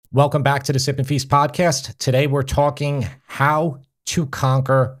Welcome back to the Sip and Feast podcast. Today we're talking how to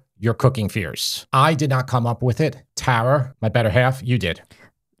conquer your cooking fears. I did not come up with it. Tara, my better half, you did.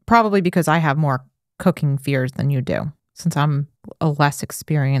 Probably because I have more cooking fears than you do, since I'm a less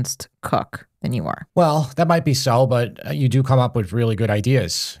experienced cook than you are. Well, that might be so, but you do come up with really good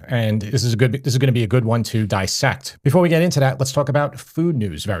ideas, and this is going to be a good one to dissect. Before we get into that, let's talk about food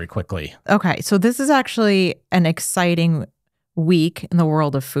news very quickly. Okay, so this is actually an exciting week in the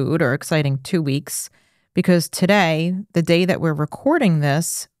world of food, or exciting 2 weeks, because today, the day that we're recording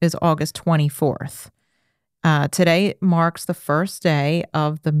this, is August 24th. Today marks the first day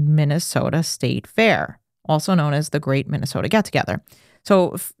of the Minnesota State Fair, also known as the Great Minnesota Get-Together.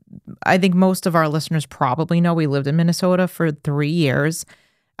 So I think most of our listeners probably know we lived in Minnesota for 3 years.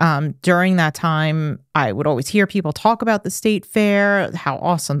 During that time, I would always hear people talk about the state fair, how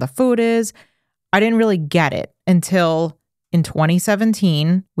awesome the food is. I didn't really get it until in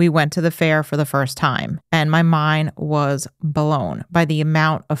 2017, we went to the fair for the first time, and my mind was blown by the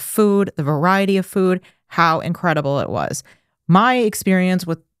amount of food, the variety of food, how incredible it was. My experience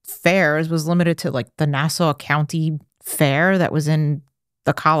with fairs was limited to like the Nassau County Fair that was in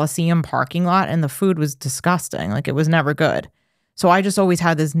the Coliseum parking lot, and the food was disgusting. Like, it was never good. So I just always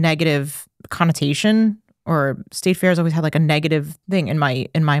had this negative connotation, or state fairs always had like a negative thing in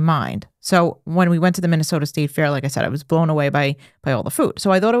my mind. So when we went to the Minnesota State Fair, like I said, I was blown away by all the food. So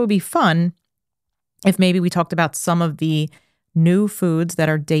I thought it would be fun if maybe we talked about some of the new foods that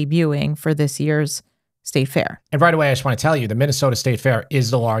are debuting for this year's state fair. And right away, I just want to tell you, the Minnesota State Fair is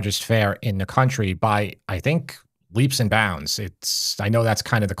the largest fair in the country by, I think, leaps and bounds. I know that's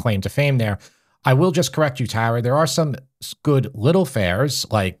kind of the claim to fame there. I will just correct you, Tara. There are some good little fairs,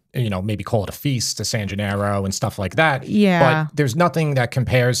 like, maybe call it a feast, a San Gennaro and stuff like that. Yeah. But there's nothing that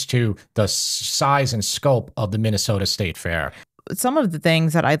compares to the size and scope of the Minnesota State Fair. Some of the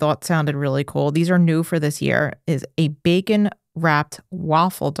things that I thought sounded really cool, these are new for this year, is a bacon-wrapped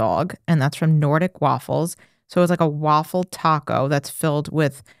waffle dog, and that's from Nordic Waffles. So it's like a waffle taco that's filled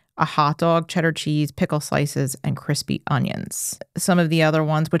with a hot dog, cheddar cheese, pickle slices, and crispy onions. Some of the other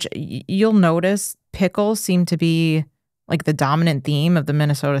ones, which you'll notice, pickles seem to be like the dominant theme of the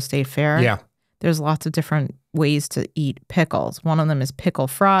Minnesota State Fair. Yeah. There's lots of different ways to eat pickles. One of them is pickle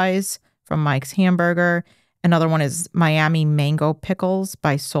fries from Mike's Hamburger. Another one is Miami Mango Pickles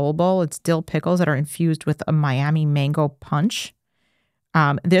by Soul Bowl. It's dill pickles that are infused with a Miami mango punch.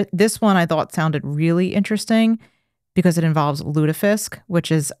 This one I thought sounded really interesting because it involves lutefisk, which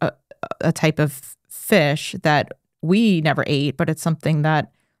is a type of fish that we never ate, but it's something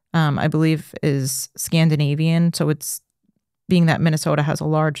that I believe is Scandinavian. So it's, being that Minnesota has a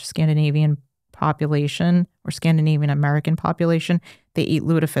large Scandinavian population, or Scandinavian American population, they eat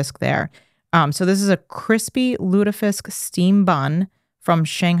lutefisk there. So this is a crispy lutefisk steam bun from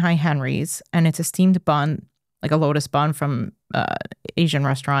Shanghai Henry's, and it's a steamed bun, like a lotus bun from Asian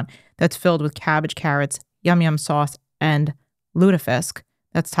restaurant, that's filled with cabbage, carrots, yum yum sauce, and lutefisk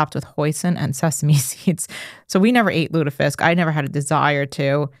that's topped with hoisin and sesame seeds. So we never ate lutefisk. I never had a desire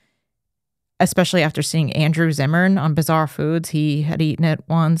to, especially after seeing Andrew Zimmern on Bizarre Foods. He had eaten it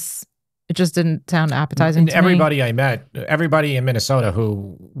once. It just didn't sound appetizing to everybody me. I met, everybody in Minnesota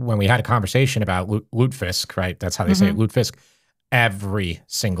who, when we had a conversation about lutefisk, right? That's how they say it, lutefisk. Every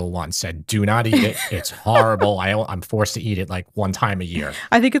single one said, do not eat it. It's horrible. I'm forced to eat it like one time a year.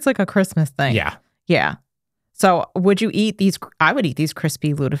 I think it's like a Christmas thing. Yeah. Yeah. So would you eat these? I would eat these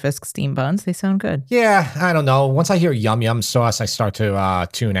crispy lutefisk steam buns. They sound good. Yeah, I don't know. Once I hear yum yum sauce, I start to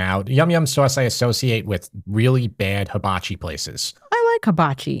tune out. Yum yum sauce I associate with really bad hibachi places. I like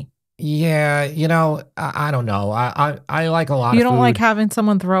hibachi. Yeah, I don't know. I like a lot of food. You don't like having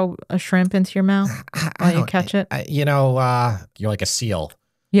someone throw a shrimp into your mouth while you catch it? You're like a seal.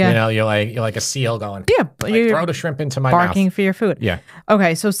 Yeah. You're like a seal going, yeah, but you're throw the shrimp into my barking mouth. for your food. Yeah.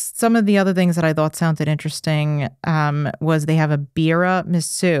 Okay, so some of the other things that I thought sounded interesting was they have a Bira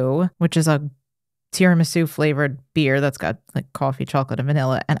Misu, which is a tiramisu flavored beer that's got like coffee, chocolate, and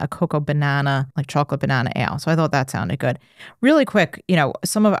vanilla, and a cocoa banana, like chocolate banana ale. So I thought that sounded good. Really quick,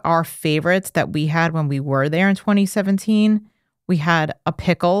 some of our favorites that we had when we were there in 2017, we had a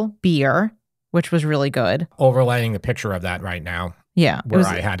pickle beer, which was really good. Overlaying the picture of that right now. Yeah. Where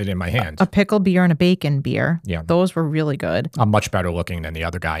I had it in my hand. A pickle beer and a bacon beer. Yeah. Those were really good. I'm much better looking than the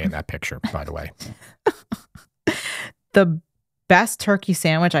other guy in that picture, by the way. The best turkey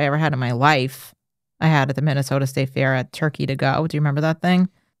sandwich I ever had in my life, I had at the Minnesota State Fair at Turkey to Go. Do you remember that thing?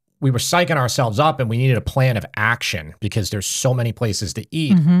 We were psyching ourselves up and we needed a plan of action because there's so many places to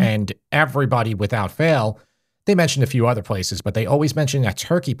eat. And everybody, without fail, they mentioned a few other places, but they always mentioned that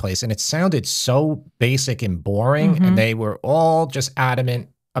turkey place. And it sounded so basic and boring. And they were all just adamant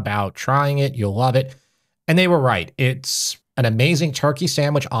about trying it. You'll love it. And they were right. It's an amazing turkey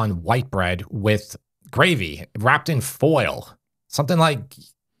sandwich on white bread with gravy wrapped in foil. Something like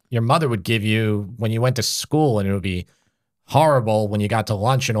your mother would give you when you went to school, and it would be horrible when you got to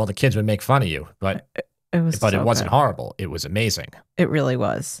lunch and all the kids would make fun of you. But it wasn't horrible. It was amazing. It really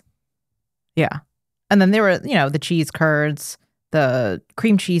was. Yeah. And then there were, the cheese curds, the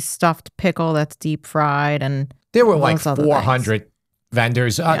cream cheese stuffed pickle that's deep fried, and there were like 400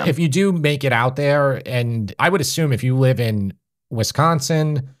 vendors. Yeah. If you do make it out there, and I would assume if you live in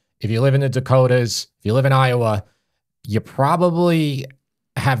Wisconsin, if you live in the Dakotas, if you live in Iowa, you probably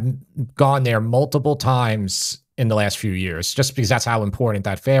have gone there multiple times in the last few years, just because that's how important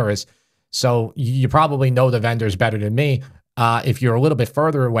that fair is. So you probably know the vendors better than me. If you're a little bit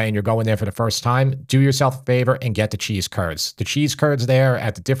further away and you're going there for the first time, do yourself a favor and get the cheese curds. The cheese curds there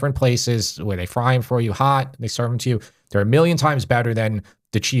at the different places where they fry them for you hot, they serve them to you, they're a million times better than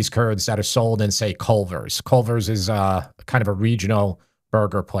the cheese curds that are sold in, say, Culver's. Culver's is kind of a regional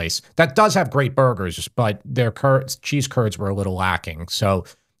burger place that does have great burgers, but their cheese curds were a little lacking. So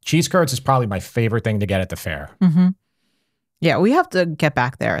cheese curds is probably my favorite thing to get at the fair. Mm-hmm. Yeah, we have to get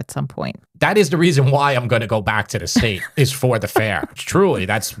back there at some point. That is the reason why I'm going to go back to the state is for the fair. Truly,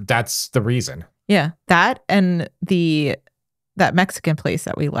 that's the reason. Yeah, that and that Mexican place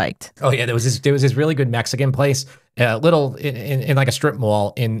that we liked. Oh yeah, there was this really good Mexican place, little in like a strip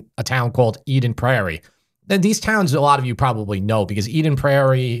mall in a town called Eden Prairie. And these towns, a lot of you probably know, because Eden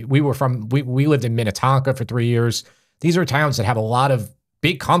Prairie, we lived in Minnetonka for 3 years. These are towns that have a lot of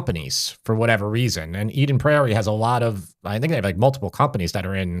big companies for whatever reason. And Eden Prairie has a lot of, I think they have like multiple companies that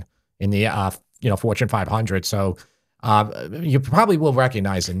are in the Fortune 500. So you probably will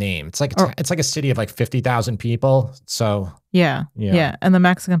recognize the name. It's like a city of like 50,000 people. So yeah. And the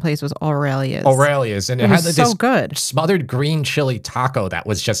Mexican place was Aurelia's. And it had this so good smothered green chili taco that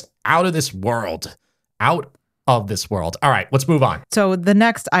was just out of this world. Out of this world. All right, let's move on. So the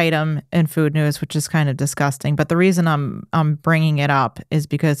next item in food news, which is kind of disgusting, but the reason I'm bringing it up is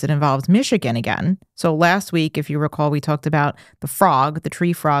because it involves Michigan again. So last week, if you recall, we talked about the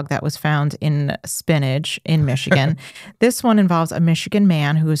tree frog that was found in spinach in Michigan. This one involves a Michigan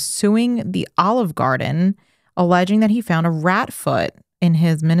man who is suing the Olive Garden, alleging that he found a rat foot in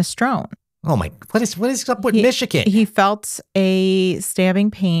his minestrone. Oh my! What is up with Michigan? He felt a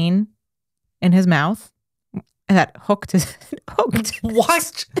stabbing pain in his mouth. That hooked his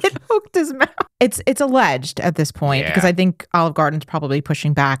what? It hooked his mouth. It's alleged at this point because I think Olive Garden's probably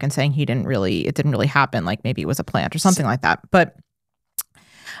pushing back and saying it didn't really happen. Like maybe it was a plant or something like that. But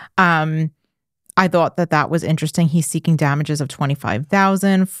I thought that was interesting. He's seeking damages of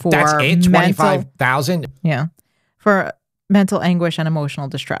 $25,000 for that's it. $25,000. Yeah, for mental anguish and emotional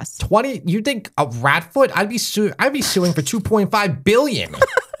distress. You think a rat foot? I'd be suing for $2.5 billion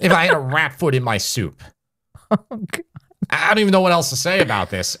if I had a rat foot in my soup. Oh, God. I don't even know what else to say about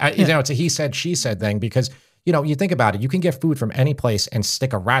this. It's a he said, she said thing because, you think about it. You can get food from any place and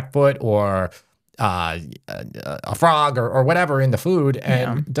stick a rat foot or a frog or whatever in the food.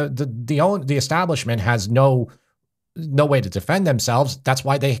 And the establishment has no way to defend themselves. That's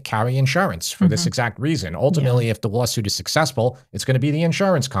why they carry insurance for this exact reason. Ultimately, if the lawsuit is successful, it's going to be the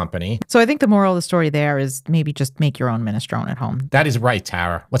insurance company. So I think the moral of the story there is maybe just make your own minestrone at home. That is right,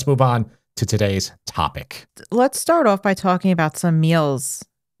 Tara. Let's move on to today's topic. Let's start off by talking about some meals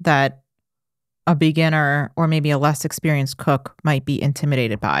that a beginner or maybe a less experienced cook might be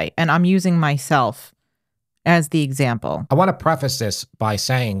intimidated by. And I'm using myself as the example. I want to preface this by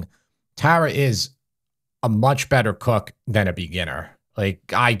saying Tara is a much better cook than a beginner.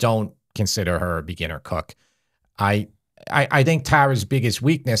 Like, I don't consider her a beginner cook. I think Tara's biggest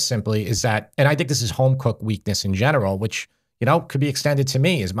weakness simply is that, and I think this is home cook weakness in general, which could be extended to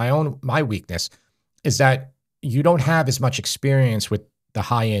me as my weakness, is that you don't have as much experience with the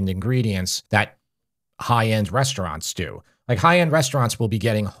high-end ingredients that high-end restaurants do. Like high-end restaurants will be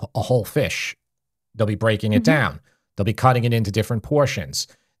getting a whole fish. They'll be breaking it down. They'll be cutting it into different portions.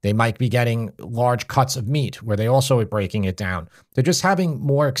 They might be getting large cuts of meat where they also are breaking it down. They're just having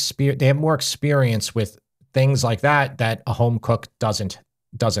more experience. They have more experience with things like that a home cook doesn't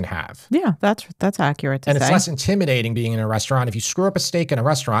have. Yeah, that's accurate to say. And it's less intimidating being in a restaurant. If you screw up a steak in a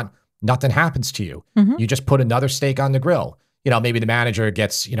restaurant, nothing happens to you. You just put another steak on the grill. Maybe the manager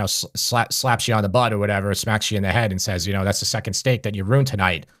gets, slaps you on the butt or whatever, smacks you in the head and says, that's the second steak that you ruined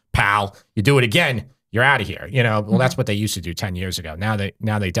tonight, pal. You do it again, you're out of here. Well, that's what they used to do 10 years ago. Now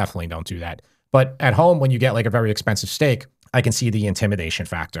they definitely don't do that. But at home, when you get like a very expensive steak, I can see the intimidation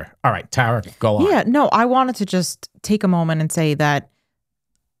factor. All right, Tara, go on. Yeah, no, I wanted to just take a moment and say that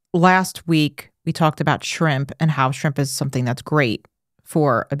last week we talked about shrimp and how shrimp is something that's great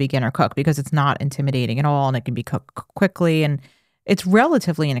for a beginner cook because it's not intimidating at all and it can be cooked quickly and it's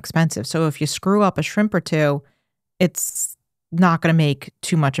relatively inexpensive. So if you screw up a shrimp or two, it's not going to make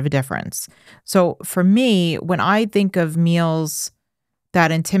too much of a difference. So for me, when I think of meals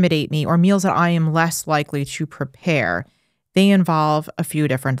that intimidate me or meals that I am less likely to prepare, they involve a few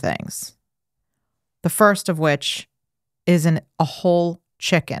different things. The first of which is a whole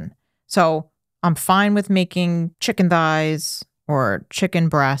chicken. So I'm fine with making chicken thighs or chicken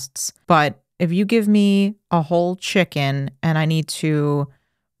breasts, but if you give me a whole chicken and I need to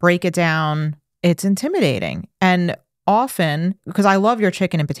break it down, it's intimidating. And often, because I love your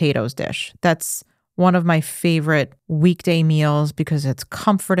chicken and potatoes dish, that's one of my favorite weekday meals because it's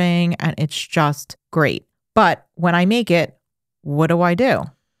comforting and it's just great. But when I make it, what do I do?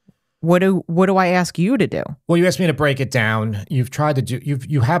 What do I ask you to do? Well, you asked me to break it down. You've tried to do,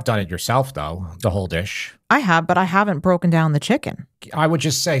 you have done it yourself though, the whole dish. I have, but I haven't broken down the chicken. I would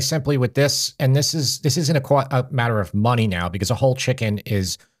just say simply with this, and this isn't a matter of money now because a whole chicken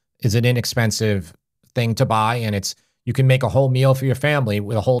is an inexpensive thing to buy, and you can make a whole meal for your family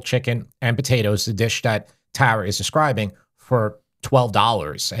with a whole chicken and potatoes, the dish that Tara is describing, for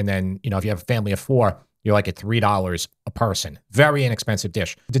 $12. And then, if you have a family of 4, you're like at $3 a person. Very inexpensive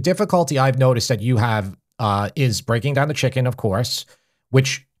dish. The difficulty I've noticed that you have is breaking down the chicken, of course,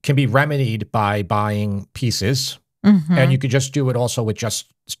 which can be remedied by buying pieces. Mm-hmm. And you could just do it also with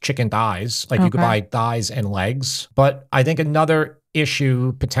just chicken thighs. Like you could buy thighs and legs. But I think another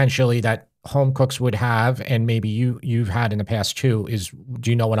issue potentially that home cooks would have, and maybe you've had in the past too, is, do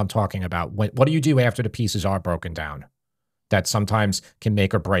you know what I'm talking about? What do you do after the pieces are broken down? That sometimes can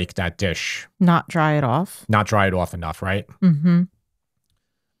make or break that dish. Not dry it off. Not dry it off enough, right? Mm-hmm.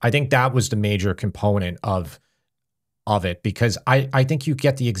 I think that was the major component of it, because I think you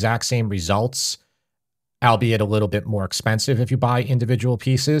get the exact same results, albeit a little bit more expensive if you buy individual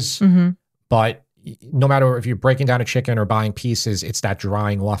pieces. Mm-hmm. But no matter if you're breaking down a chicken or buying pieces, it's that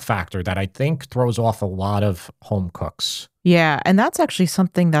drying off factor that I think throws off a lot of home cooks. Yeah, and that's actually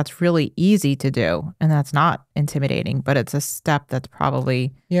something that's really easy to do, and that's not intimidating, but it's a step that's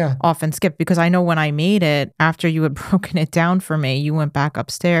probably often skipped, because I know when I made it, after you had broken it down for me, you went back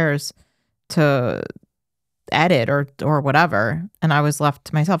upstairs to edit or whatever, and I was left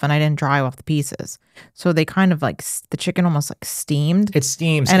to myself, and I didn't dry off the pieces. So they kind of like, the chicken almost like steamed. It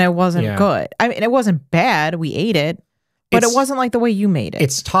steams. And it wasn't good. I mean, it wasn't bad. We ate it, but it wasn't like the way you made it.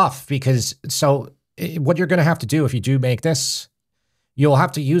 It's tough because, what you're going to have to do if you do make this, you'll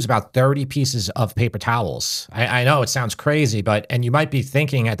have to use about 30 pieces of paper towels. I know it sounds crazy, and you might be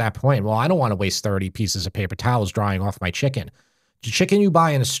thinking at that point, well, I don't want to waste 30 pieces of paper towels drying off my chicken. The chicken you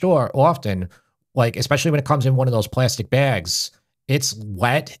buy in the store often, like, especially when it comes in one of those plastic bags, it's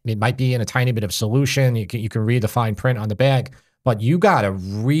wet. It might be in a tiny bit of solution. You can read the fine print on the bag, but you got to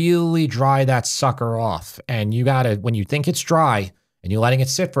really dry that sucker off. And you got to, when you think it's dry and you're letting it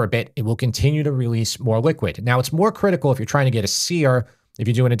sit for a bit, it will continue to release more liquid. Now, it's more critical if you're trying to get a sear, if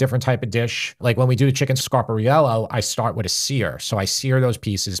you're doing a different type of dish. Like when we do the chicken scarpariello, I start with a sear. So I sear those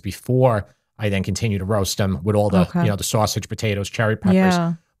pieces before I then continue to roast them with all the, the sausage, potatoes, cherry peppers.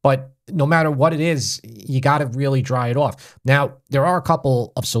 Yeah. But no matter what it is, you got to really dry it off. Now, there are a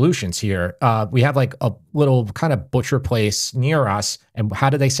couple of solutions here. We have like a little kind of butcher place near us. And how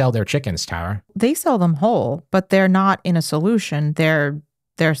do they sell their chickens, Tara? They sell them whole, but they're not in a solution. They're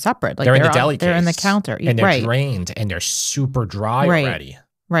separate. Like they're in the deli case. They're in the counter. And they're drained and they're super dry already.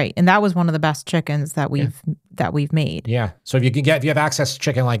 Right. And that was one of the best chickens that we've made. Yeah. So if you have access to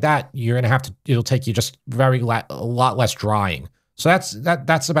chicken like that, you're going to have to, it'll take you just a lot less drying. So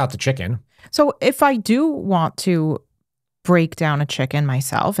that's about the chicken. So if I do want to break down a chicken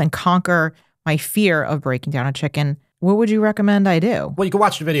myself and conquer my fear of breaking down a chicken, what would you recommend I do? Well, you can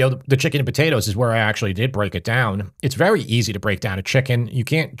watch the video. The chicken and potatoes is where I actually did break it down. It's very easy to break down a chicken.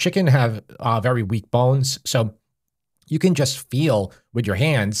 Chicken have very weak bones, so you can just feel with your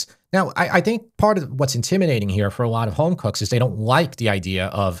hands. Now, I think part of what's intimidating here for a lot of home cooks is they don't like the idea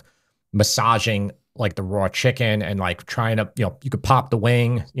of massaging like the raw chicken and like trying to, you could pop the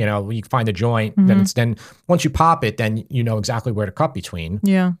wing, you find the joint, then once you pop it, then you know exactly where to cut between.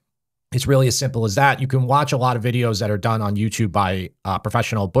 Yeah. It's really as simple as that. You can watch a lot of videos that are done on YouTube by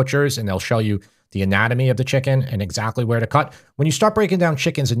professional butchers, and they'll show you the anatomy of the chicken and exactly where to cut. When you start breaking down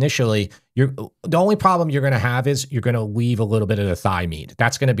chickens initially, the only problem you're going to have is you're going to leave a little bit of the thigh meat.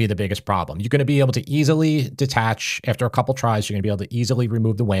 That's going to be the biggest problem. You're going to be able to easily detach after a couple tries. You're going to be able to easily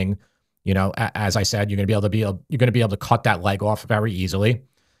remove the wing. As I said, you're going to be able to cut that leg off very easily.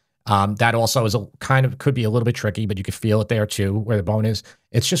 That also is a kind of could be a little bit tricky, but you could feel it there too, where the bone is.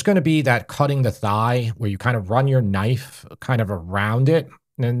 It's just going to be that cutting the thigh where you kind of run your knife kind of around it.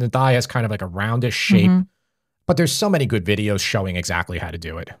 And the thigh has kind of like a roundish shape. But there's so many good videos showing exactly how to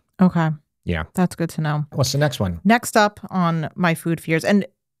do it. Okay. Yeah. That's good to know. What's the next one? Next up on my food fears, and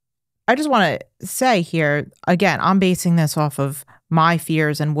I just want to say here, again, I'm basing this off of my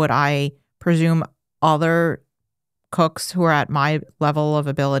fears and what I presume other cooks who are at my level of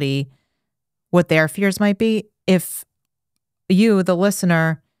ability, what their fears might be. If you, the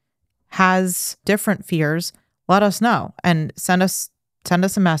listener, has different fears, let us know and send us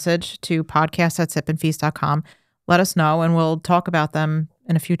a message to podcast@sipandfeast.com. Let us know and we'll talk about them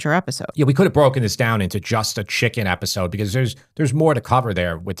in a future episode. Yeah, we could have broken this down into just a chicken episode because there's more to cover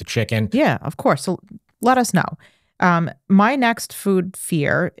there with the chicken. Yeah, of course. So let us know. My next food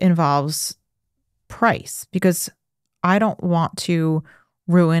fear involves price because I don't want to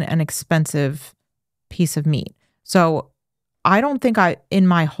ruin an expensive piece of meat. So I don't think in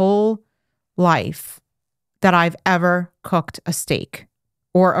my whole life that I've ever cooked a steak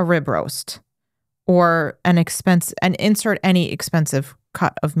or a rib roast or and insert any expensive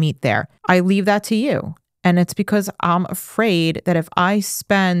cut of meat there. I leave that to you. And it's because I'm afraid that if I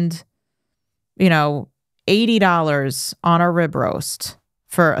spend, $80 on a rib roast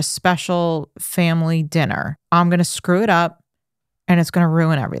for a special family dinner, I'm going to screw it up and it's going to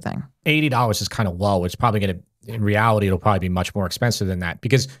ruin everything. $80 is kind of low. It's probably going to, in reality, it'll probably be much more expensive than that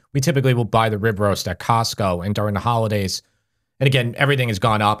because we typically will buy the rib roast at Costco and during the holidays. And again, everything has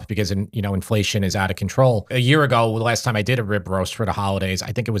gone up because, inflation is out of control. A year ago, the last time I did a rib roast for the holidays,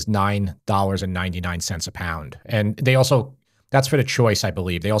 I think it was $9.99 a pound. And they also, that's for the choice, I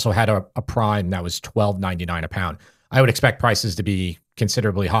believe. They also had a prime that was $12.99 a pound. I would expect prices to be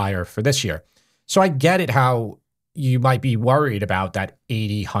considerably higher for this year. So I get it how you might be worried about that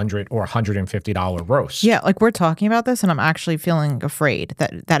 $80, $100, or $150 roast. Yeah, like we're talking about this and I'm actually feeling afraid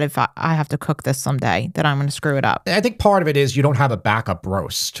that if I have to cook this someday, that I'm going to screw it up. I think part of it is you don't have a backup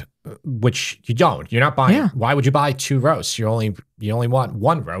roast, which you don't. You're not buying. Yeah. Why would you buy two roasts? You only want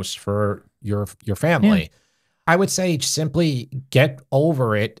one roast for your family. Yeah. I would say simply get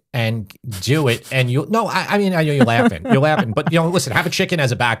over it and do it. And I know you're laughing. You're laughing. But, listen, have a chicken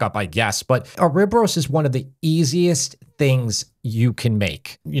as a backup, I guess. But a rib roast is one of the easiest things you can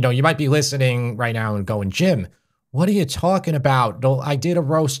make. You might be listening right now and going, Jim, what are you talking about? I did a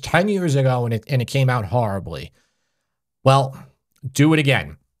roast 10 years ago and it came out horribly. Well, do it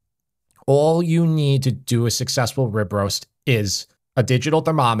again. All you need to do a successful rib roast is a digital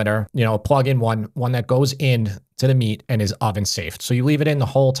thermometer, a plug-in one that goes in to the meat and is oven safe. So you leave it in the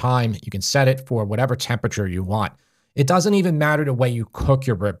whole time. You can set it for whatever temperature you want. It doesn't even matter the way you cook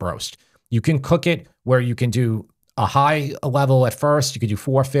your rib roast. You can cook it where you can do a high level at first. You could do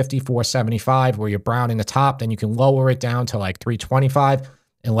 450, 475 where you're browning the top. Then you can lower it down to like 325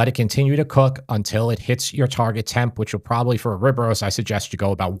 and let it continue to cook until it hits your target temp, which will probably, for a rib roast, I suggest you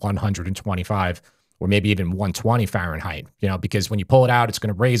go about 125 or maybe even 120 Fahrenheit, because when you pull it out, it's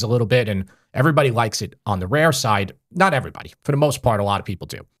going to raise a little bit and everybody likes it on the rare side. Not everybody. For the most part, a lot of people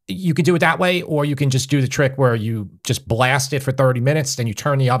do. You can do it that way, or you can just do the trick where you just blast it for 30 minutes, then you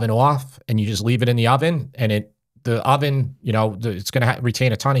turn the oven off and you just leave it in the oven and the oven, it's going to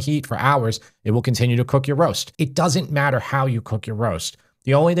retain a ton of heat for hours. It will continue to cook your roast. It doesn't matter how you cook your roast.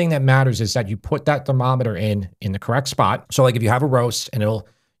 The only thing that matters is that you put that thermometer in the correct spot. So like if you have a roast and it'll,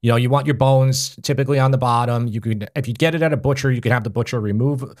 you want your bones typically on the bottom. You could, if you get it at a butcher, you could have the butcher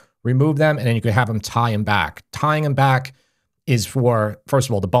remove them, and then you could have them tie them back. Tying them back is for, first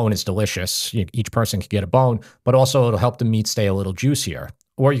of all, the bone is delicious. Each person can get a bone, but also it'll help the meat stay a little juicier.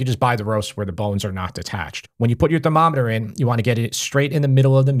 Or you can just buy the roast where the bones are not detached. When you put your thermometer in, you want to get it straight in the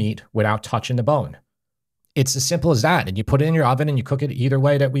middle of the meat without touching the bone. It's as simple as that. And you put it in your oven and you cook it either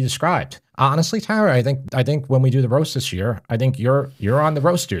way that we described. Honestly, Tara, I think when we do the roast this year, I think you're on the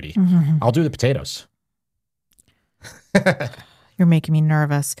roast duty. Mm-hmm. I'll do the potatoes. You're making me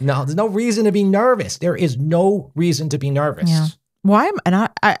nervous. No, there's no reason to be nervous. There is no reason to be nervous. Yeah. Why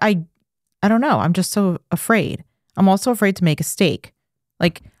I don't know. I'm just so afraid. I'm also afraid to make a steak.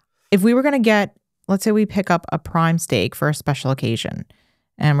 Like if we were going to get, let's say we pick up a prime steak for a special occasion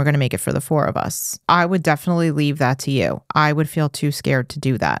and we're going to make it for the four of us, I would definitely leave that to you. I would feel too scared to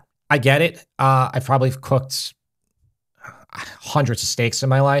do that. I get it. I've probably cooked hundreds of steaks in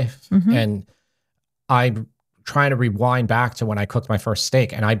my life, mm-hmm. and I'm trying to rewind back to when I cooked my first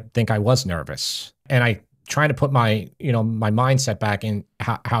steak, and I think I was nervous. And I trying to put my mindset back in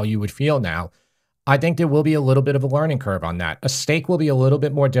how you would feel now. I think there will be a little bit of a learning curve on that. A steak will be a little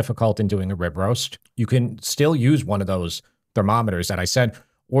bit more difficult than doing a rib roast. You can still use one of those thermometers that I said,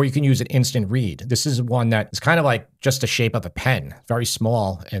 or you can use an instant read. This is one that is kind of like just the shape of a pen, very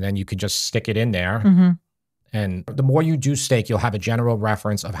small, and then you can just stick it in there. Mm-hmm. And the more you do steak, you'll have a general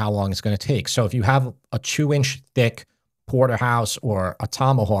reference of how long it's going to take. So if you have a 2-inch thick porterhouse or a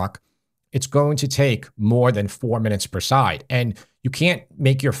tomahawk, it's going to take more than 4 minutes per side. And you can't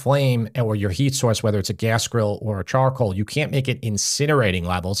make your flame or your heat source, whether it's a gas grill or a charcoal, you can't make it incinerating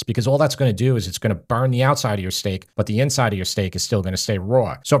levels, because all that's going to do is it's going to burn the outside of your steak, but the inside of your steak is still going to stay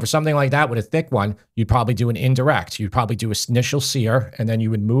raw. So for something like that with a thick one, you'd probably do an indirect. You'd probably do an initial sear, and then you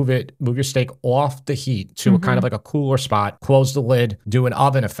would move your steak off the heat to a kind of like a cooler spot, close the lid, do an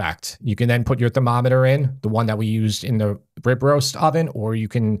oven effect. You can then put your thermometer in, the one that we used in the rib roast oven, or you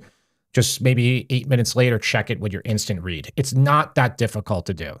can just maybe 8 minutes later, check it with your instant read. It's not that difficult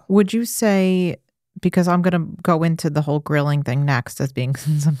to do. Would you say, because I'm going to go into the whole grilling thing next as being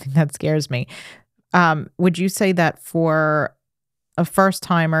something that scares me, would you say that for a first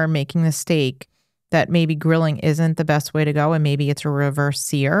timer making the steak, that maybe grilling isn't the best way to go, and maybe it's a reverse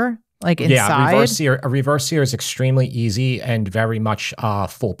sear, like inside? Yeah, a reverse sear is extremely easy and very much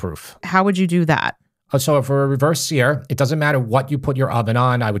foolproof. How would you do that? So for a reverse sear, it doesn't matter what you put your oven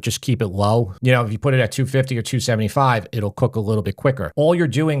on. I would just keep it low. You know, if you put it at 250 or 275, it'll cook a little bit quicker. All you're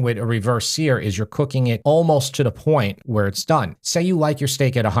doing with a reverse sear is you're cooking it almost to the point where it's done. Say you like your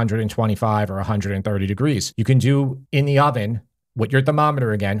steak at 125 or 130 degrees. You can do in the oven with your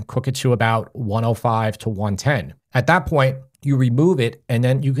thermometer again, cook it to about 105 to 110. At that point, you remove it, and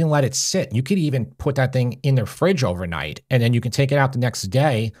then you can let it sit. You could even put that thing in the fridge overnight, and then you can take it out the next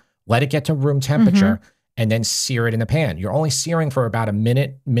day, let it get to room temperature, and then sear it in the pan. You're only searing for about a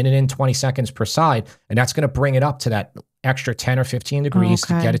minute and 20 seconds per side, and that's going to bring it up to that extra 10 or 15 degrees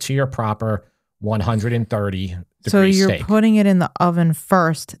to get it to your proper 130 degrees So you're steak. putting it in the oven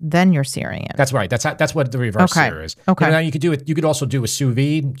first, then you're searing it. That's right. That's what the reverse sear is. Okay. And now you could do it. You could also do a sous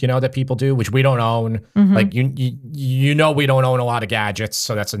vide, that people do, which we don't own. Like we don't own a lot of gadgets,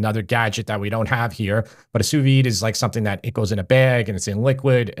 so that's another gadget that we don't have here. But a sous vide is like something that it goes in a bag and it's in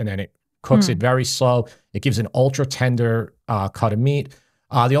liquid, and then it cooks it very slow. It gives an ultra tender cut of meat.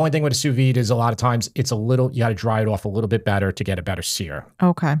 The only thing with a sous vide is a lot of times you got to dry it off a little bit better to get a better sear.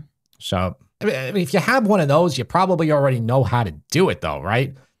 Okay. So I mean, if you have one of those, you probably already know how to do it, though,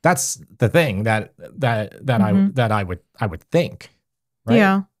 right? That's the thing that I would think.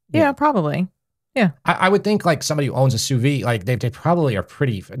 Right? Yeah, probably. Yeah, I would think like somebody who owns a sous vide, like they probably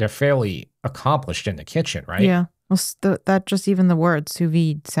they're fairly accomplished in the kitchen, right? Yeah. Well, that just even the word sous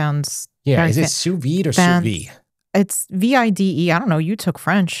vide sounds. Yeah, is it sous vide or sous vide? It's VIDE. I don't know. You took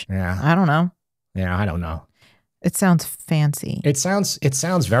French. Yeah, I don't know. Yeah, I don't know. It sounds fancy. It sounds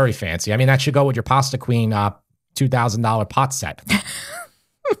very fancy. I mean, that should go with your Pasta Queen $2,000 pot set.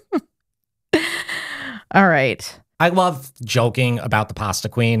 All right. I love joking about the Pasta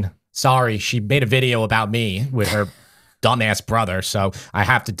Queen. Sorry, she made a video about me with her dumbass brother, so I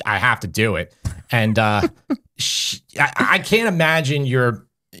have to do it. And I can't imagine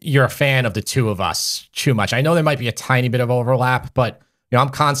you're a fan of the two of us too much. I know there might be a tiny bit of overlap, but I'm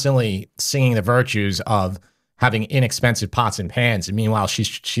constantly singing the virtues of having inexpensive pots and pans, and meanwhile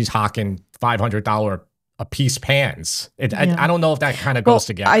she's hawking $500 a piece pans. I don't know if that kind of goes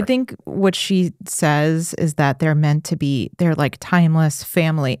together. I think what she says is that they're like timeless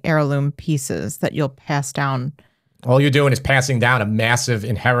family heirloom pieces that you'll pass down. All you're doing is passing down a massive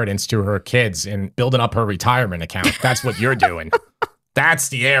inheritance to her kids and building up her retirement account. That's what you're doing. That's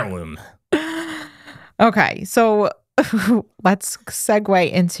the heirloom. Okay, so let's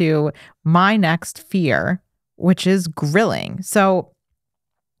segue into my next fear, which is grilling. So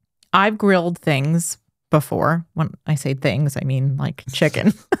I've grilled things before. When I say things, I mean like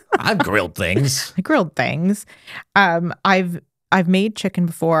chicken. I've grilled things. I grilled things. I've made chicken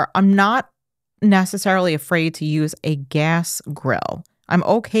before. I'm not necessarily afraid to use a gas grill. I'm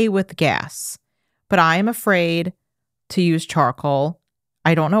okay with gas, but I am afraid to use charcoal.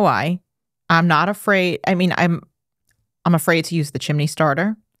 I don't know why. I'm not afraid. I mean, I'm afraid to use the chimney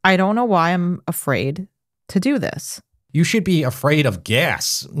starter. I don't know why I'm afraid to do this. You should be afraid of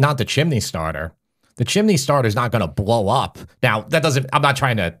gas, not the chimney starter. The chimney starter is not going to blow up. Now, I'm not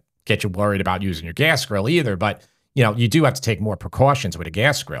trying to get you worried about using your gas grill either, but you do have to take more precautions with a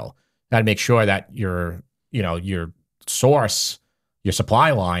gas grill. Got to make sure that your source, your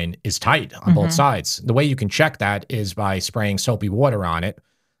supply line is tight on both sides. The way you can check that is by spraying soapy water on it.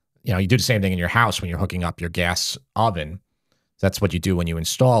 You do the same thing in your house when you're hooking up your gas oven. That's what you do when you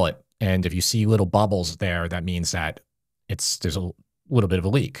install it. And if you see little bubbles there, that means that there's a little bit of a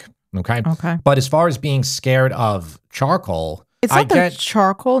leak. Okay. But as far as being scared of charcoal, it's not the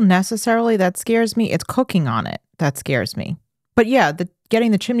charcoal necessarily that scares me. It's cooking on it that scares me. But yeah, getting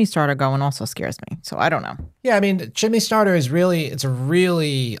the chimney starter going also scares me. So I don't know. Yeah, I mean, the chimney starter is it's a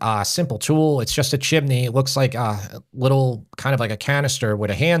really simple tool. It's just a chimney. It looks like a little kind of like a canister with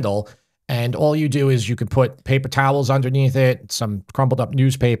a handle. And all you do is you can put paper towels underneath it, some crumpled up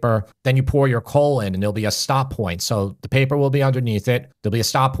newspaper. Then you pour your coal in and there'll be a stop point. So the paper will be underneath it. There'll be a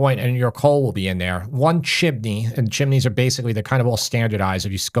stop point and your coal will be in there. One chimney, and chimneys are basically, they're kind of all standardized.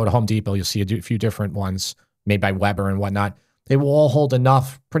 If you go to Home Depot, you'll see a few different ones made by Weber and whatnot. They will all hold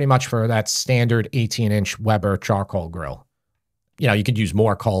enough pretty much for that standard 18-inch Weber charcoal grill. You know, you could use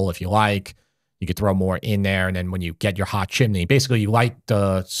more coal if you like. You could throw more in there. And then when you get your hot chimney, basically you light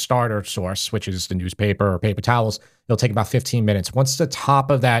the starter source, which is the newspaper or paper towels. It'll take about 15 minutes. Once the top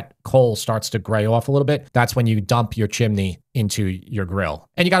of that coal starts to gray off a little bit, that's when you dump your chimney into your grill.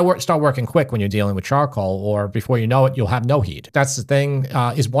 And you got to start working quick when you're dealing with charcoal, or before you know it, you'll have no heat. That's the thing.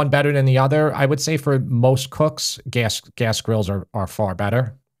 Is one better than the other? I would say for most cooks, gas grills are far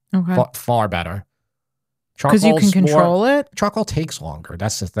better. Okay. Far better. Because you can control it? Charcoal takes longer.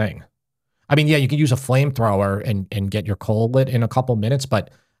 That's the thing. I mean, yeah, you can use a flamethrower and get your coal lit in a couple minutes,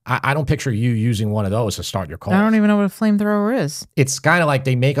 but I don't picture you using one of those to start your coal. I don't even know what a flamethrower is. It's kind of like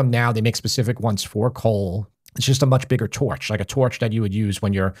they make them now. They make specific ones for coal. It's just a much bigger torch, like a torch that you would use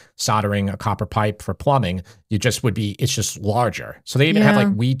when you're soldering a copper pipe for plumbing. It's just larger. So they even have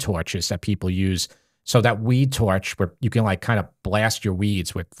like weed torches that people use. So that weed torch where you can like kind of blast your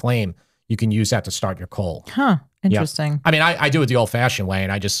weeds with flame, you can use that to start your coal. Huh. Interesting. Yeah. I mean, I do it the old fashioned way,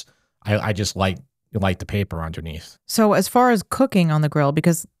 and I just light the paper underneath. So as far as cooking on the grill,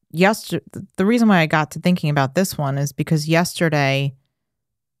 because the reason why I got to thinking about this one is because yesterday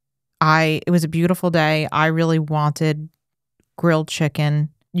it was a beautiful day. I really wanted grilled chicken.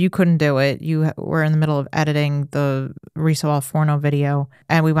 You couldn't do it. You were in the middle of editing the Riso al Forno video,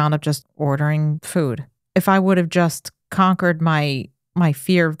 and we wound up just ordering food. If I would have just conquered my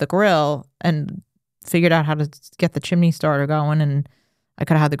fear of the grill and figured out how to get the chimney starter going, and I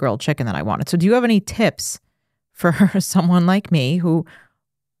could have had the grilled chicken that I wanted. So do you have any tips for someone like me who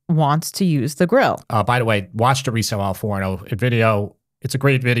wants to use the grill? By the way, watch the Riso al Forno video. It's a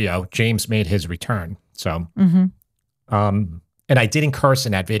great video. James made his return. So, and I didn't curse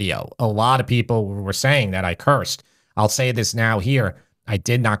in that video. A lot of people were saying that I cursed. I'll say this now here. I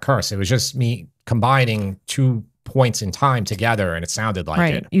did not curse. It was just me combining 2 points in time together, and it sounded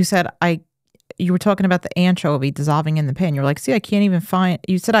like it. You said you were talking about the anchovy dissolving in the pan. You're like, see,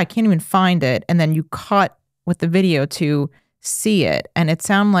 you said I can't even find it. And then you cut with the video to see it. And it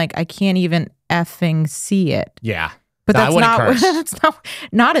sounded like I can't even effing see it. Yeah. But no, that's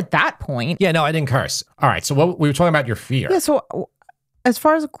not at that point. Yeah, no, I didn't curse. All right. So what we were talking about your fear. Yeah. So as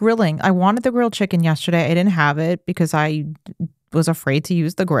far as grilling, I wanted the grilled chicken yesterday. I didn't have it because I was afraid to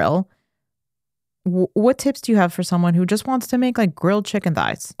use the grill. What tips do you have for someone who just wants to make like grilled chicken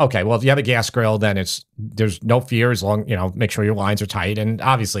thighs? Okay, well, if you have a gas grill, then there's no fear as long, make sure your lines are tight. And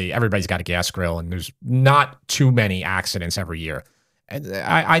obviously everybody's got a gas grill and there's not too many accidents every year. And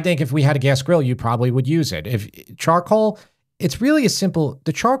I think if we had a gas grill, you probably would use it. If charcoal, it's really as simple.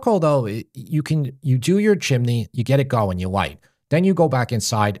 The charcoal though, you do your chimney, you get it going, you light. Then you go back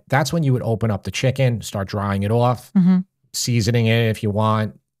inside. That's when you would open up the chicken, start drying it off, seasoning it if you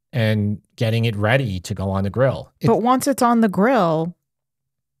want, and getting it ready to go on the grill. But once it's on the grill,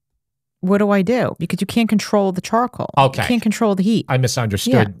 what do I do? Because you can't control the charcoal. Okay. You can't control the heat. I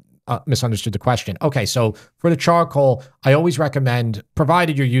misunderstood the question. Okay, so for the charcoal, I always recommend,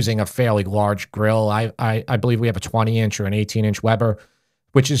 provided you're using a fairly large grill, I believe we have a 20-inch or an 18-inch Weber,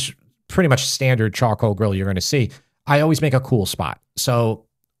 which is pretty much standard charcoal grill you're going to see. I always make a cool spot. So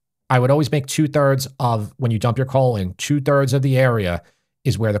I would always make 2/3 of, when you dump your coal in, 2/3 of the area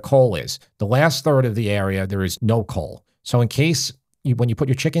is where the coal is. The last third of the area, there is no coal. So in case when you put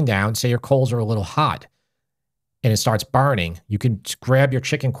your chicken down, say your coals are a little hot and it starts burning, you can grab your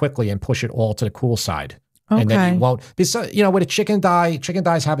chicken quickly and push it all to the cool side. Okay. And then you won't, with a chicken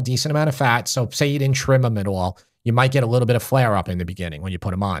thighs have a decent amount of fat. So say you didn't trim them at all, you might get a little bit of flare up in the beginning when you put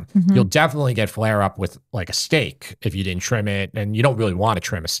them on. You'll definitely get flare up with like a steak if you didn't trim it, and you don't really want to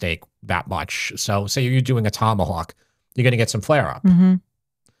trim a steak that much. So say you're doing a tomahawk, you're going to get some flare up.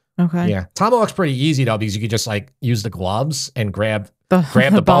 Okay. Yeah. Tomahawk's pretty easy though, because you could just like use the gloves and grab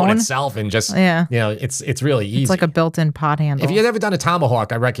the bone itself and just, it's really easy. It's like a built-in pot handle. If you've ever done a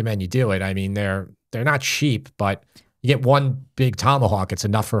tomahawk, I recommend you do it. I mean, they're not cheap, but you get one big tomahawk, it's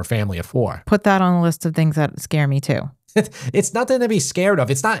enough for a family of 4. Put that on the list of things that scare me too. It's nothing to be scared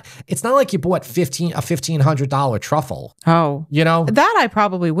of. It's not like you bought $1,500 truffle. Oh, You know? that I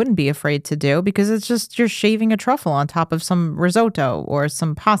probably wouldn't be afraid to do because it's just you're shaving a truffle on top of some risotto or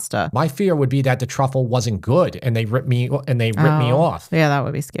some pasta. My fear would be that the truffle wasn't good and they ripped me Oh, off. Yeah, that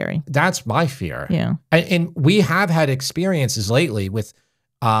would be scary. That's my fear. Yeah. And we have had experiences lately with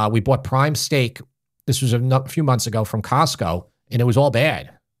we bought prime steak. This was a few months ago from Costco, and it was all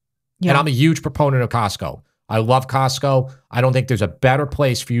bad. Yeah. And I'm a huge proponent of Costco. I love Costco. I don't think there's a better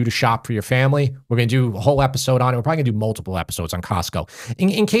place for you to shop for your family. We're going to do a whole episode on it. We're probably going to do multiple episodes on Costco.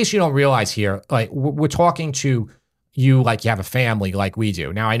 In case you don't realize here, like we're talking to you like you have a family like we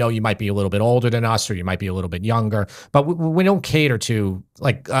do. Now, I know you might be a little bit older than us or you might be a little bit younger, but we don't cater to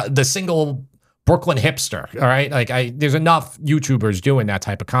like the single Brooklyn hipster, all right? Like there's enough YouTubers doing that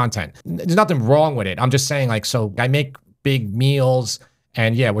type of content. There's nothing wrong with it. I'm just saying like, so I make big meals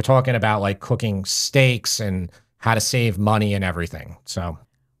and yeah, we're talking about like cooking steaks and how to save money and everything. So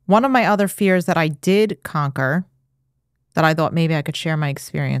One of my other fears that I did conquer that I thought maybe I could share my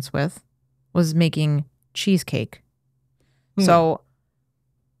experience with was making cheesecake. So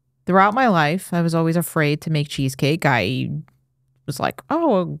throughout my life, I was always afraid to make cheesecake. I was like,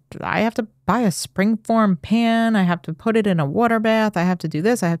 oh, I have to buy a springform pan. I have to put it in a water bath. I have to do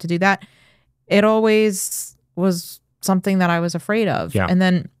this. I have to do that. It always was something that I was afraid of. Yeah. And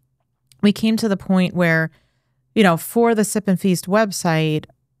then we came to the point where, you know, for the Sip and Feast website,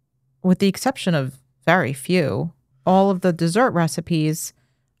 with the exception of very few, all of the dessert recipes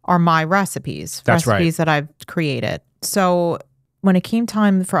are my recipes. That's right. Recipes that I've created. So when it came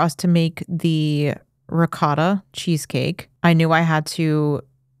time for us to make the ricotta cheesecake, I knew I had to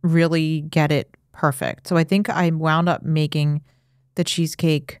really get it perfect. So I think I wound up making the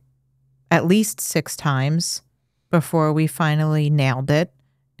cheesecake at least 6 times before we finally nailed it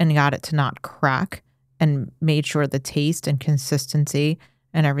and got it to not crack and made sure the taste and consistency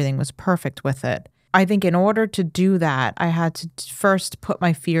and everything was perfect with it. I think in order to do that, I had to first put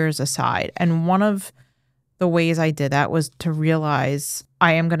my fears aside. And one of the ways I did that was to realize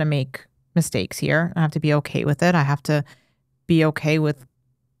I am going to make mistakes here. I have to be okay with it. I have to be okay with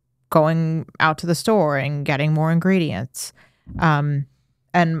going out to the store and getting more ingredients. And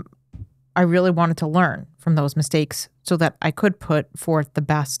I really wanted to learn from those mistakes so that I could put forth the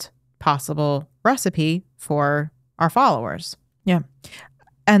best possible recipe for our followers. Yeah.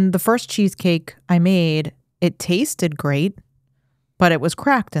 And the first cheesecake I made, it tasted great, but it was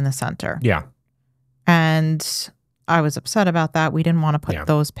cracked in the center. yeah. And I was upset about that. We didn't want to put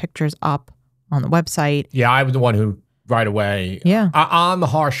those pictures up on the website. Yeah, I was the one who right away. Yeah. I'm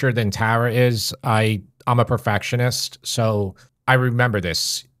harsher than Tara is. I'm a perfectionist, so I remember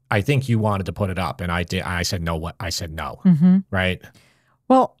this. I think you wanted to put it up, and I did. I said no. I said no. Mm-hmm. Right?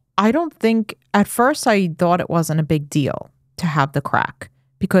 Well, I don't think at first I thought it wasn't a big deal to have the crack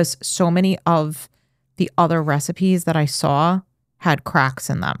because so many of the other recipes that I saw had cracks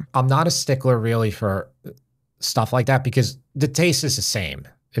in them. I'm not a stickler really for stuff like that because the taste is the same.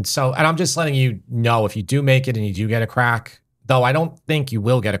 And I'm just letting you know if you do make it and you do get a crack, though I don't think you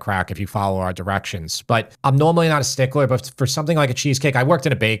will get a crack if you follow our directions. But I'm normally not a stickler, but for something like a cheesecake, I worked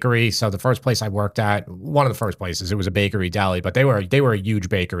in a bakery. So the first place I worked at, one of the first places, it was a bakery deli, but they were a huge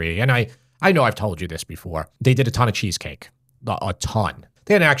bakery. And I know I've told you this before. They did a ton of cheesecake, a ton.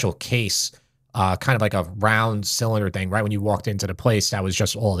 They had an actual case, kind of like a round cylinder thing, right when you walked into the place, that was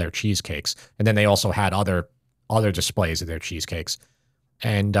just all their cheesecakes. And then they also had other displays of their cheesecakes.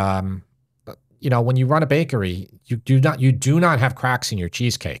 And you know, when you run a bakery, you do not have cracks in your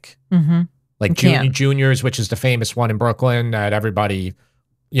cheesecake. Mm-hmm. Like Junior's, which is the famous one in Brooklyn that everybody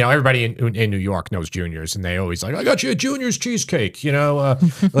in New York knows Junior's, and they always like, I got you a Junior's cheesecake. You know,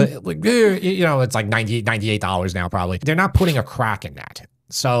 like you know, it's like $98 now probably. They're not putting a crack in that.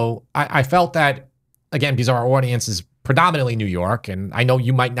 So I felt that again because our audience is predominantly New York, and I know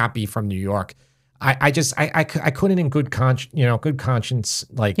you might not be from New York. I couldn't in good conscience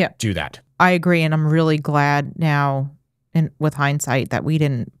do that. I agree, and I'm really glad now, with hindsight, that we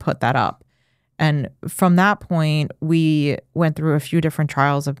didn't put that up. And from that point, we went through a few different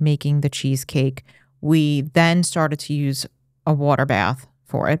trials of making the cheesecake. We then started to use a water bath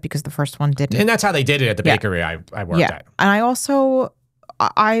for it because the first one didn't. And that's how they did it at the bakery I worked at. And I also,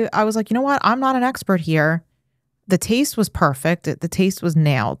 I was like, you know what? I'm not an expert here. The taste was perfect. The taste was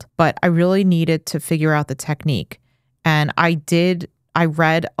nailed, but I really needed to figure out the technique. And I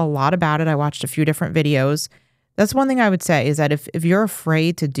read a lot about it. I watched a few different videos. That's one thing I would say is that if you're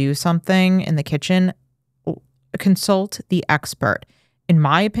afraid to do something in the kitchen, consult the expert. In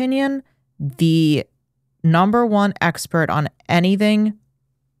my opinion, the number one expert on anything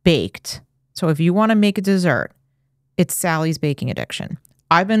baked. So if you want to make a dessert, It's Sally's Baking Addiction.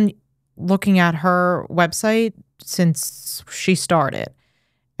 I've been looking at her website since she started,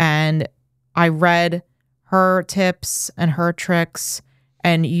 and I read her tips and her tricks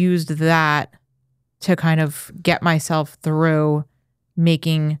and used that to kind of get myself through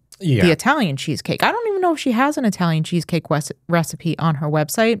making the Italian cheesecake. I don't even know if she has an Italian cheesecake recipe on her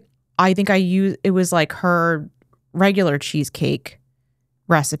website. I think it was like her regular cheesecake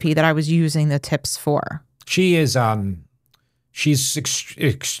recipe that I was using the tips for. She is, I mean,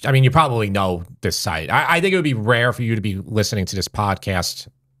 you probably know this site. I think it would be rare for you to be listening to this podcast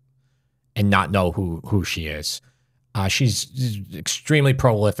and not know who she is. She's extremely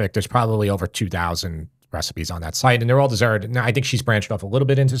prolific. There's probably over 2,000 recipes on that site, and they're all dessert. Now, I think she's branched off a little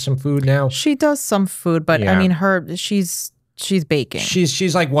bit into some food now. She does some food, but I mean, she's baking.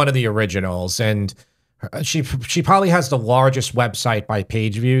 She's like one of the originals, and she probably has the largest website by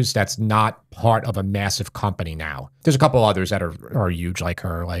page views that's not part of a massive company now. There's a couple others that are huge like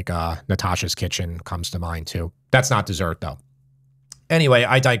her, like Natasha's Kitchen comes to mind too. That's not dessert though. Anyway,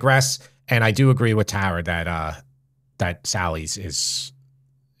 I digress, and I do agree with Tara that Sally's is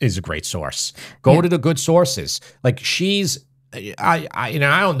a great source. Go to the good sources. Like I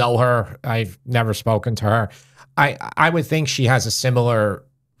don't know her. I've never spoken to her. I would think she has a similar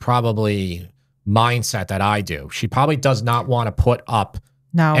probably mindset that I do. She probably does not want to put up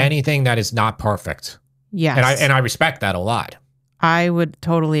anything that is not perfect. Yes. And I respect that a lot. I would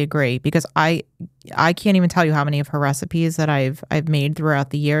totally agree, because I can't even tell you how many of her recipes that I've made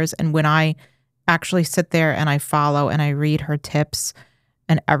throughout the years. And when I actually sit there and I follow and I read her tips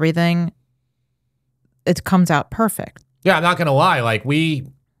and everything, it comes out perfect. Yeah, I'm not going to lie. Like we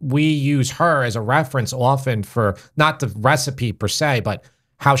use her as a reference often for not the recipe per se, but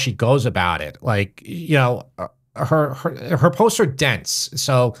how she goes about it. Like, you know, her posts are dense.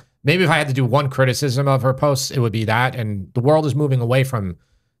 So maybe if I had to do one criticism of her posts, it would be that. And the world is moving away from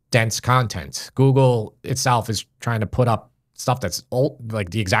dense content. Google itself is trying to put up stuff that's like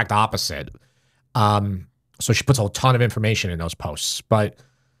the exact opposite. So she puts a ton of information in those posts. But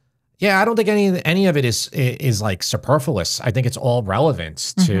yeah, I don't think any of it is like superfluous. I think it's all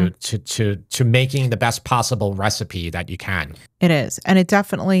relevant to making the best possible recipe that you can. It is. And it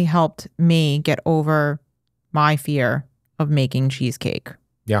definitely helped me get over my fear of making cheesecake.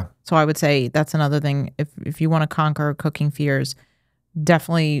 Yeah. So I would say that's another thing. If you want to conquer cooking fears,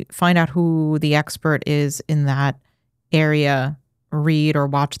 definitely find out who the expert is in that area, read or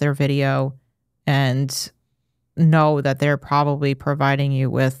watch their video, and know that they're probably providing you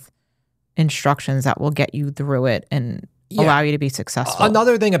with instructions that will get you through it and allow you to be successful.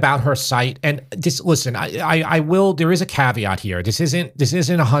 Another thing about her site, and just listen, I will, there is a caveat here. This isn't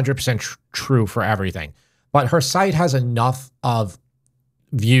 100% true for everything, but her site has enough of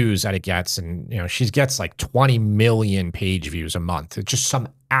views that it gets, and you know, she gets like 20 million page views a month. It's just some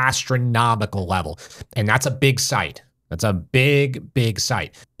astronomical level, and that's a big site. That's a big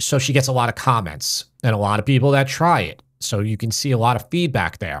site. So she gets a lot of comments and a lot of people that try it. So you can see a lot of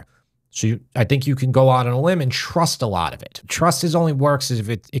feedback there. So I think you can go out on a limb and trust a lot of it. Trust only works if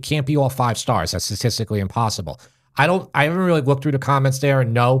it can't be all 5 stars. That's statistically impossible. I haven't really looked through the comments there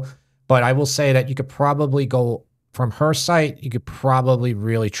and know, but I will say that you could probably go from her site, you could probably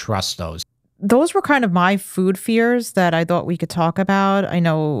really trust those. Those were kind of my food fears that I thought we could talk about. I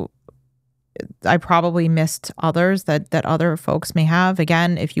know I probably missed others that other folks may have.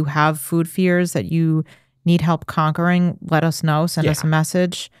 Again, if you have food fears that you need help conquering, let us know. Send us a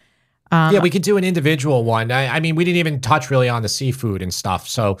message. Yeah, we could do an individual one. I mean, we didn't even touch really on the seafood and stuff.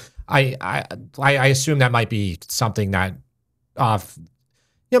 So I assume that might be something that,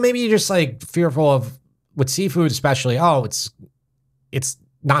 maybe you're just like fearful of with seafood, especially. Oh, it's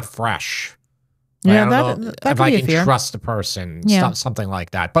not fresh. Yeah, I don't know that if I can trust the person, something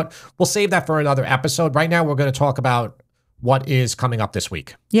like that. But we'll save that for another episode. Right now, we're going to talk about what is coming up this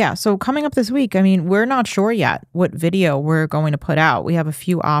week. Yeah, so coming up this week, I mean, we're not sure yet what video we're going to put out. We have a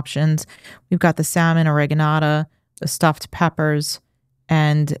few options. We've got the salmon oreganata, the stuffed peppers,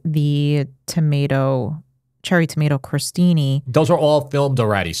 and the cherry tomato crostini. Those are all filmed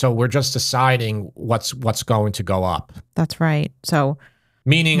already, so we're just deciding what's going to go up. That's right. So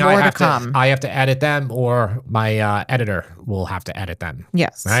meaning I have to edit them, or my editor will have to edit them.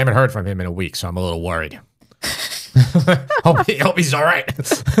 Yes. And I haven't heard from him in a week, so I'm a little worried. hope he's all right.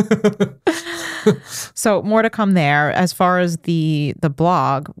 So more to come there. As far as the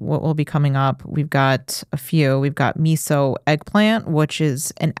blog, what will be coming up, we've got a few. We've got miso eggplant, which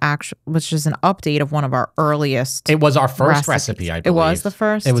is an update of one of our earliest. It was our first recipe, I believe. It was the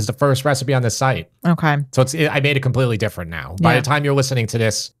first? It was the first recipe on the site. Okay. So I made it completely different now. By the time you're listening to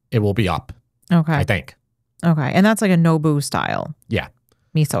this, it will be up. Okay. I think. Okay. And that's like a Nobu style Yeah.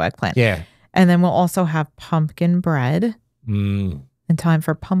 miso eggplant. Yeah. And then we'll also have pumpkin bread Mm, in time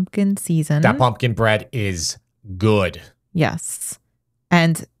for pumpkin season. that pumpkin bread is good. Yes.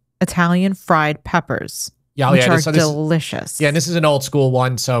 And Italian fried peppers, Yeah, which yeah. are So delicious. yeah, this is an old school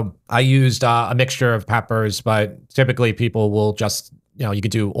one. So I used a mixture of peppers, but typically people will just, you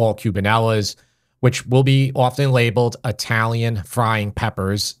could do all cubanellas, which will be often labeled Italian frying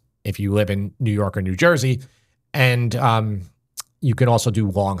peppers if you live in New York or New Jersey. And you can also do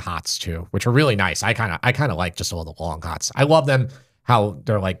long hots too, which are really nice. I kind of like just all the long hots. I love them. How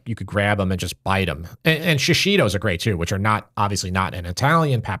they're like, you could grab them and just bite them. And shishitos are great too, which are obviously not an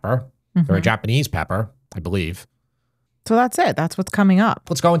Italian pepper. They're a Japanese pepper, I believe. So that's it. That's what's coming up.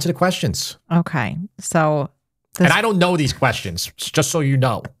 Let's go into the questions. Okay. So And I don't know these questions, just so you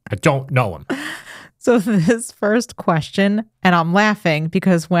know. I don't know them. So this first question, and I'm laughing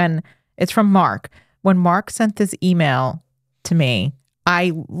because when it's from Mark, when Mark sent this email to me,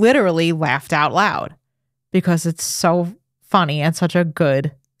 I literally laughed out loud because it's so funny and such a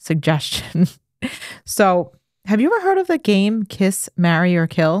good suggestion. So have you ever heard of the game Kiss, Marry, or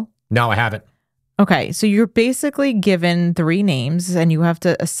Kill? No, I haven't. Okay, so you're basically given 3 names and you have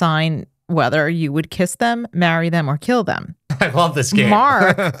to assign whether you would kiss them, marry them, or kill them. I love this game.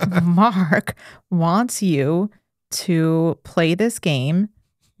 Mark wants you to play this game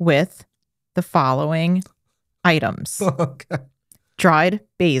with the following items. Okay. Dried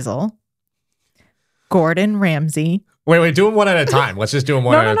basil, Gordon Ramsay. Wait, do them one at a time. Let's just do them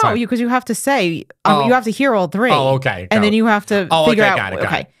one at a time. No, because you have to say, Oh. you have to hear all 3. Oh, okay. And Go. then you have to Oh, figure okay,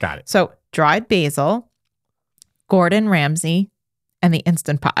 out. got it. So dried basil, Gordon Ramsay, and the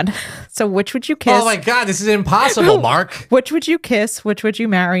Instant Pot. So which would you kiss? Oh my God, this is impossible, Mark. Which would you kiss? Which would you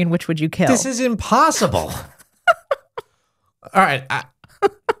marry? And which would you kill? This is impossible. All right.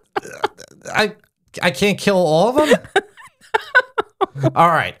 I can't kill all of them? All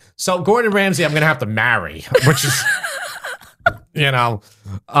right. So Gordon Ramsay, I'm going to have to marry, which is,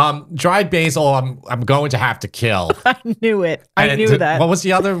 dried basil, I'm going to have to kill. I knew it. I knew that. What's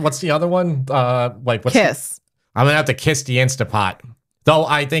the other one? Kiss. I'm going to have to kiss the Instapot. Though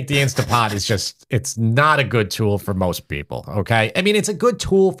I think the Instapot is it's not a good tool for most people, okay? I mean, it's a good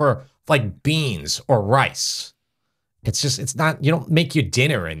tool for like beans or rice. It's not, you don't make your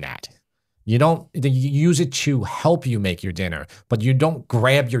dinner in that. You use it to help you make your dinner, but you don't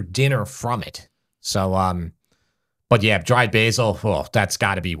grab your dinner from it. So, but yeah, dried basil, that's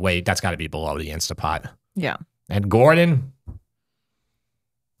got to be below the Instapot. Yeah. And Gordon, you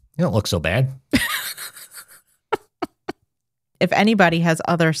don't look so bad. If anybody has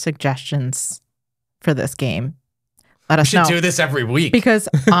other suggestions for this game, let us know. We should do this every week. Because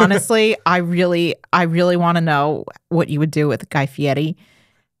honestly, I really want to know what you would do with Guy Fieri.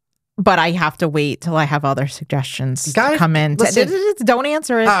 But I have to wait till I have other suggestions come in. Don't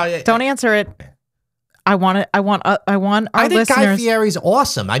answer it. Don't answer it. I want our I think listeners. Guy Fieri's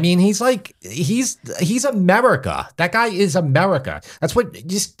awesome. I mean, he's America. That guy is America. That's what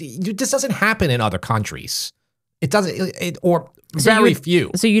this doesn't happen in other countries. It doesn't, very few.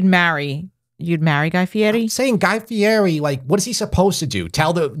 So you'd marry Guy Fieri? I'm saying Guy Fieri, like, what is he supposed to do?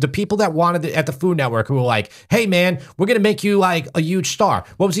 Tell the people that wanted it at the Food Network who were like, hey man, we're gonna make you like a huge star.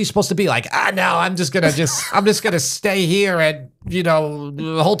 What was he supposed to be like? No, I'm just gonna stay here at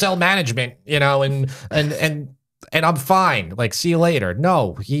hotel management, and I'm fine. Like, see you later.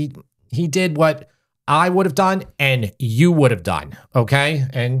 No, he did what I would have done and you would have done, okay?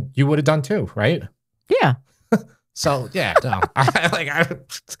 And you would have done too, right? Yeah. So yeah, no,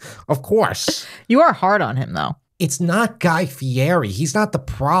 of course. You are hard on him though. It's not Guy Fieri. He's not the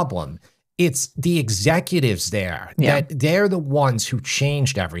problem. It's the executives there. Yeah. That they're the ones who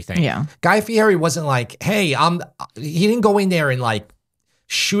changed everything. Yeah. They wasn't like, hey, he didn't go in there and like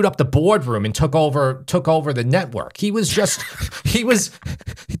shoot up the boardroom and took over the network. They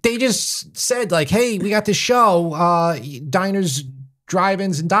just said like, hey, we got this show, diners,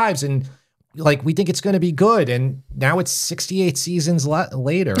 drive-ins and dives, and like, we think it's going to be good. And now it's 68 seasons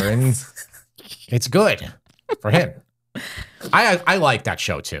later, and it's good for him. I like that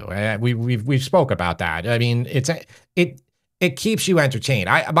show too. We've spoke about that. I mean, it keeps you entertained.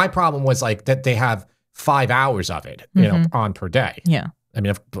 My problem was like that they have 5 hours of it, on per day. Yeah. I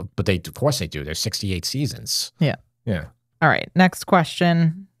mean, but of course they do. There's 68 seasons. Yeah. Yeah. All right. Next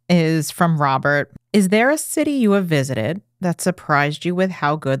question is from Robert. Is there a city you have visited that surprised you with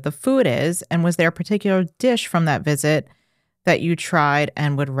how good the food is? And was there a particular dish from that visit that you tried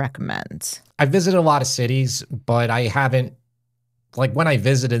and would recommend? I visited a lot of cities, but I haven't, like when I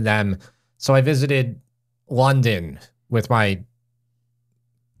visited them. So I visited London with my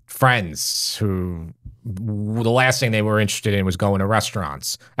friends who the last thing they were interested in was going to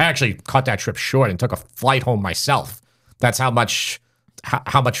restaurants. I actually cut that trip short and took a flight home myself. That's how much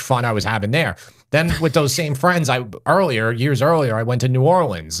fun I was having there. Then with those same friends, years earlier, I went to New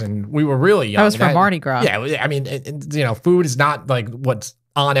Orleans, and we were really young. That was for Mardi Gras. Yeah, I mean, food is not like what's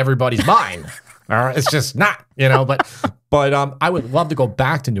on everybody's mind. It's just not, But I would love to go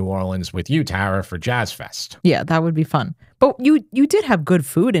back to New Orleans with you, Tara, for Jazz Fest. Yeah, that would be fun. But you did have good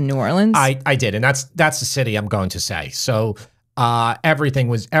food in New Orleans. I did, and that's the city I'm going to say. So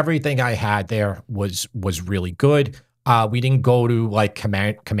everything I had there was really good. We didn't go to like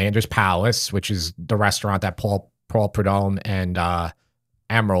Commander's Palace, which is the restaurant that Paul Prudhomme and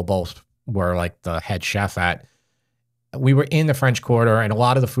Emerald both were like the head chef at. We were in the French Quarter, and a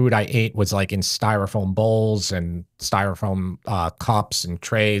lot of the food I ate was like in styrofoam bowls and styrofoam cups and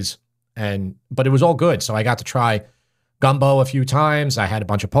trays, but it was all good. So I got to try gumbo a few times. I had a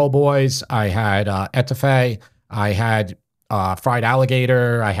bunch of po' boys. I had etouffee. I had fried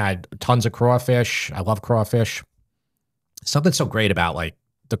alligator. I had tons of crawfish. I love crawfish. Something so great about like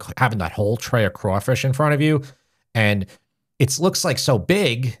having that whole tray of crawfish in front of you, and it looks like so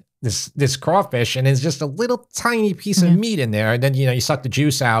big. This crawfish, and it's just a little tiny piece of meat in there, and then you suck the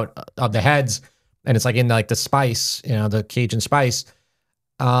juice out of the heads, and it's like in like the spice, the Cajun spice,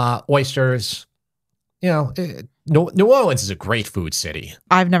 oysters. New Orleans is a great food city.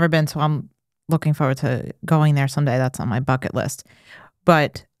 I've never been, so I'm looking forward to going there someday. That's on my bucket list.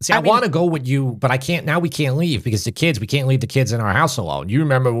 But see, I want to go with you, but I can't now. We can't leave because we can't leave the kids in our house alone. You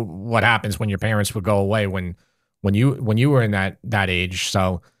remember what happens when your parents would go away when you were in that age,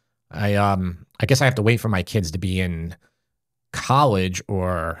 so. I guess I have to wait for my kids to be in college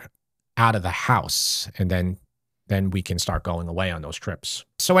or out of the house, and then we can start going away on those trips.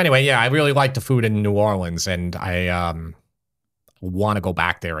 So anyway, yeah, I really like the food in New Orleans, and I want to go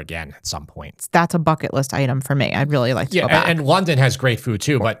back there again at some point. That's a bucket list item for me. I'd really like to go back. And London has great food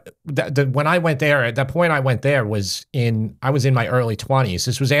too. But when I went there, at the point I went there I was in my early 20s.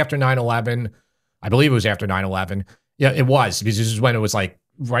 This was after 9/11. I believe it was after 9/11. Yeah, it was, because this is when it was like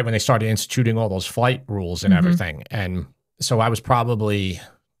right when they started instituting all those flight rules and everything. And so I was probably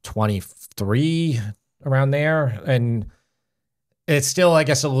 23 around there. And it's still, I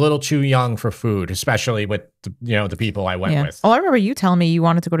guess, a little too young for food, especially with the people I went with. Oh, I remember you telling me you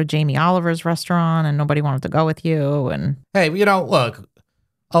wanted to go to Jamie Oliver's restaurant and nobody wanted to go with you. And hey, look,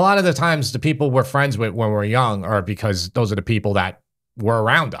 a lot of the times the people we're friends with when we're young are because those are the people that were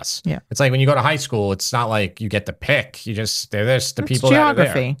around us. Yeah. It's like when you go to high school, it's not like you get to pick. There's the people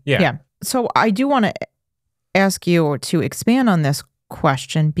geography. That are there. Yeah. So I do want to ask you to expand on this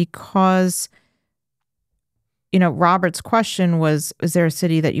question because, Robert's question was, is there a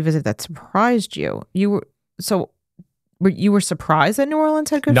city that you visit that surprised you? You were surprised that New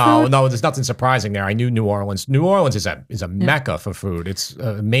Orleans had good food? No, there's nothing surprising there. I knew New Orleans. New Orleans is a mecca for food. It's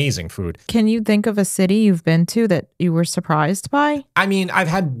amazing food. Can you think of a city you've been to that you were surprised by? I mean, I've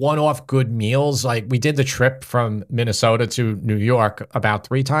had one-off good meals. Like we did the trip from Minnesota to New York about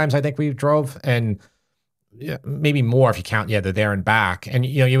 3 times, I think we drove, and maybe more if you count, the there and back. And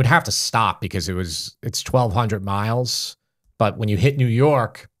you would have to stop because it's 1,200 miles. But when you hit New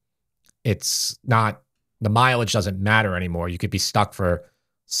York, it's not. The mileage doesn't matter anymore. You could be stuck for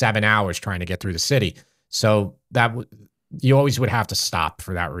 7 hours trying to get through the city. So you always would have to stop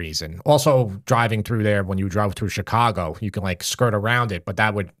for that reason. Also, driving through there, when you drove through Chicago, you can like skirt around it, but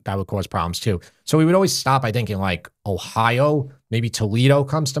that would cause problems too. So we would always stop, I think, in like Ohio, maybe Toledo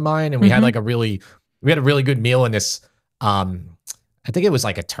comes to mind. And we had a really good meal in this, I think it was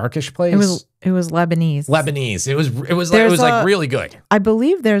like a Turkish place. It was Lebanese. It was like really good. I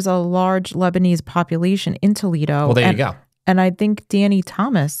believe there's a large Lebanese population in Toledo. Well, there you go. And I think Danny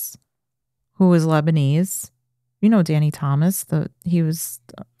Thomas, who is Lebanese, Danny Thomas, he was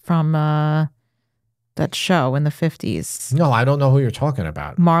from that show in the 50s. No, I don't know who you're talking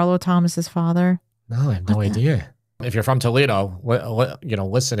about. Marlo Thomas's father. No, I have no idea. If you're from Toledo,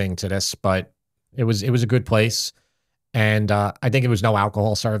 listening to this, but it was a good place. And I think it was no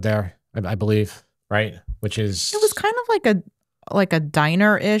alcohol served there, I believe, right? Which is... It was kind of like a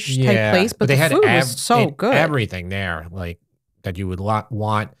diner-ish type place, but the food was so good. Everything there, like, that you would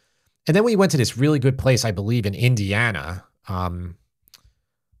want. And then we went to this really good place, I believe, in Indiana. What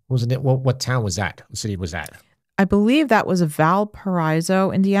town was that? What city was that? I believe that was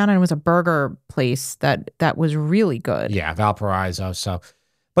Valparaiso, Indiana, and it was a burger place that was really good. Yeah, Valparaiso. So,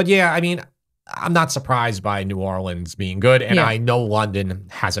 but yeah, I mean... I'm not surprised by New Orleans being good, and I know London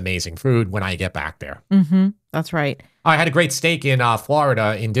has amazing food when I get back there. Mm-hmm. That's right. I had a great steak in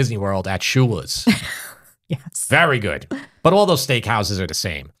Florida in Disney World at Shula's. Yes. Very good. But all those steakhouses are the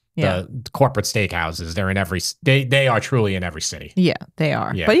same. Yeah. The corporate steakhouses. They're in they are truly in every city. Yeah, they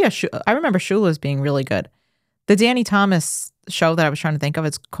are. Yeah. But yeah, I remember Shula's being really good. The Danny Thomas show that I was trying to think of,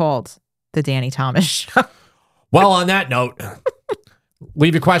 it's called The Danny Thomas Show. Well, on that note,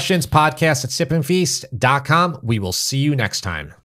 leave your questions, podcast at sipandfeast.com. We will see you next time.